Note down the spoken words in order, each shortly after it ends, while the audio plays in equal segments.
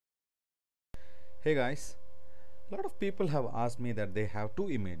Hey guys, a lot of people have asked me that they have two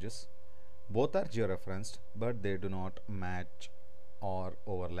images, both are georeferenced but they do not match or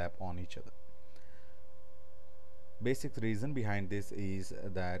overlap on each other. Basic reason behind this is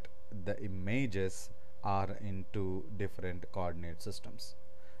that the images are in two different coordinate systems.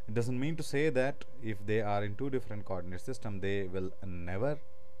 It doesn't mean to say that if they are in two different coordinate systems they will never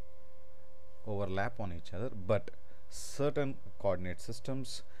overlap on each other, but certain coordinate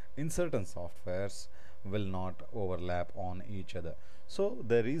systems in certain softwares will not overlap on each other. So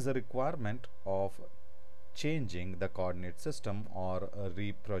there is a requirement of changing the coordinate system or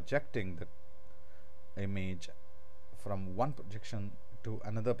reprojecting the image from one projection to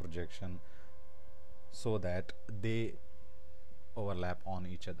another projection so that they overlap on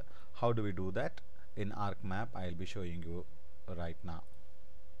each other. How do we do that? In ArcMap I'll be showing you right now.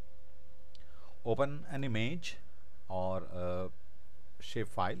 Open an image or a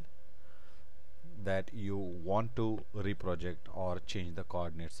shapefile that you want to reproject or change the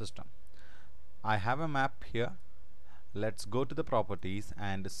coordinate system. I have a map here. Let's go to the properties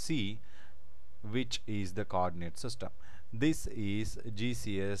and see which is the coordinate system. This is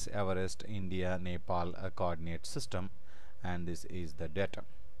GCS Everest India Nepal coordinate system, and this is the datum,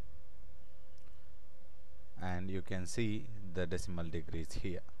 and you can see the decimal degrees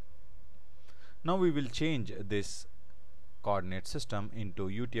here. Now we will change this coordinate system into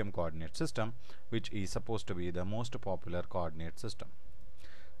UTM coordinate system, which is supposed to be the most popular coordinate system.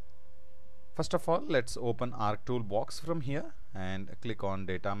 First of all, let's open Arc toolbox from here and click on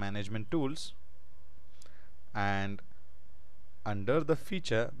data management tools, and under the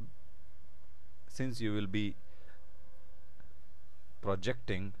feature, since you will be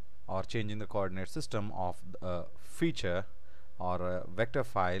projecting or changing the coordinate system of a feature or a vector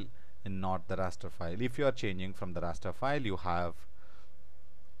file and not the raster file. If you are changing from the raster file, you have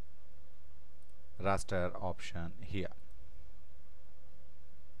raster option here.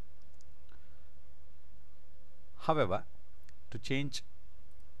 However, to change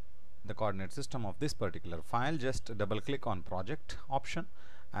the coordinate system of this particular file, just double click on project option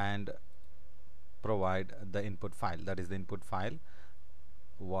and provide the input file. That is the input file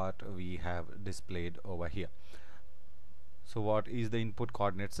what we have displayed over here. So what is the input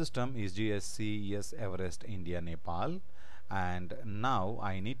coordinate system is GSC Everest India Nepal, and now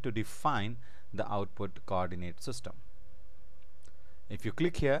I need to define the output coordinate system. If you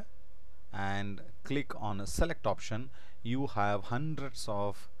click here and click on a select option, you have hundreds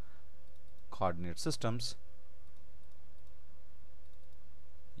of coordinate systems.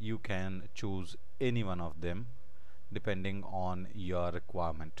 You can choose any one of them depending on your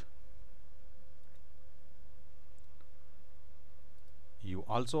requirement. You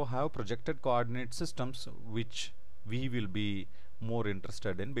also have projected coordinate systems, which we will be more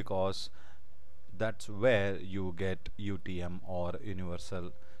interested in because that's where you get UTM or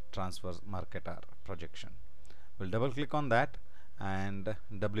Universal Transverse Mercator projection. We'll double click on that, and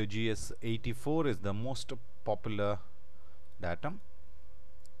WGS84 is the most popular datum,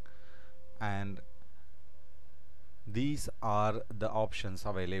 and these are the options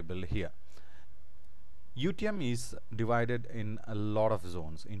available here. UTM is divided in a lot of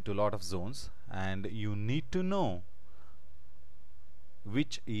zones, and you need to know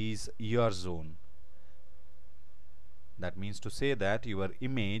which is your zone. That means to say that your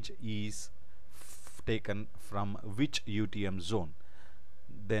image is taken from which UTM zone.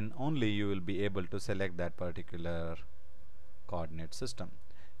 Then only you will be able to select that particular coordinate system.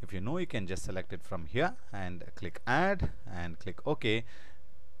 If you know, you can just select it from here and click add and click OK,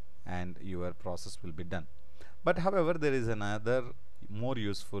 and your process will be done. But however, there is another more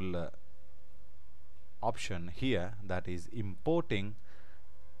useful option here, that is importing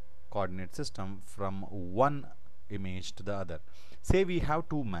coordinate system from one image to the other. Say we have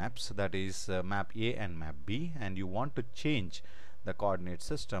two maps, that is map A and map B, and you want to change the coordinate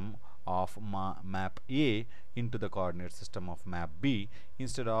system of map A into the coordinate system of map B.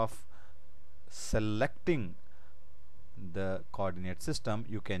 Instead of selecting the coordinate system,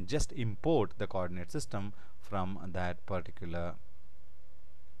 you can just import the coordinate system from that particular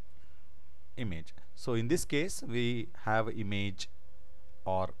image. So in this case, we have image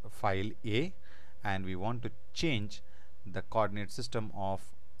or file A, and we want to change the coordinate system of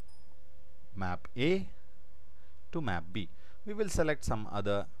map A to map B. We will select some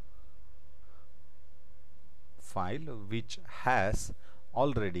other file which has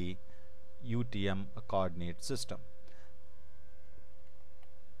already UTM coordinate system.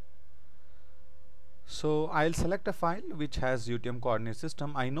 So I'll select a file which has UTM coordinate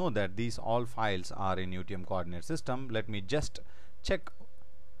system. I know that these all files are in UTM coordinate system. Let me just check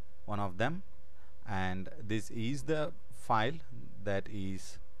one of them. and this is the file that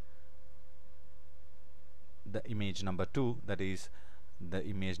is the image number 2, that is the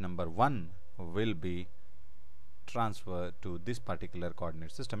image number 1 will be transferred to this particular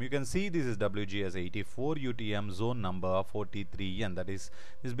coordinate system. You can see this is WGS 84 UTM zone number 43N, that is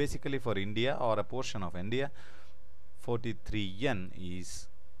basically for India or a portion of India. 43N is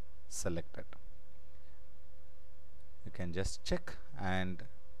selected. You can just check and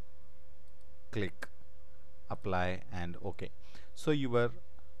click apply and OK. So your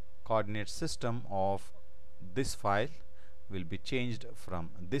coordinate system of this file will be changed from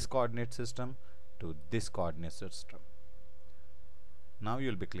this coordinate system to this coordinate system. Now you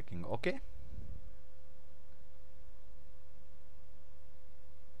will be clicking OK.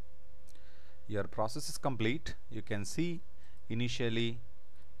 Your process is complete. You can see initially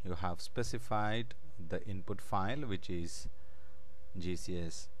you have specified the input file, which is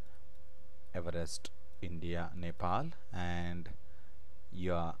GCS Everest India Nepal, and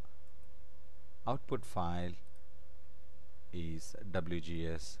your output file is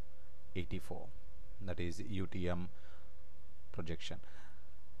WGS 84, that is UTM projection.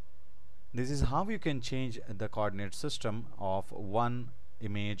 This is how you can change the coordinate system of one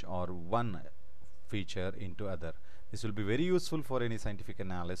image or one feature into other. This will be very useful for any scientific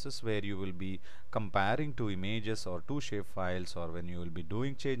analysis where you will be comparing two images or two shape files, or when you will be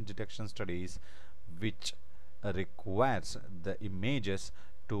doing change detection studies which requires the images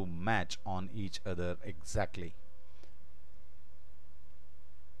to match on each other exactly.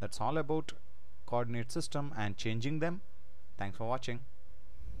 That's all about coordinate system and changing them. Thanks for watching.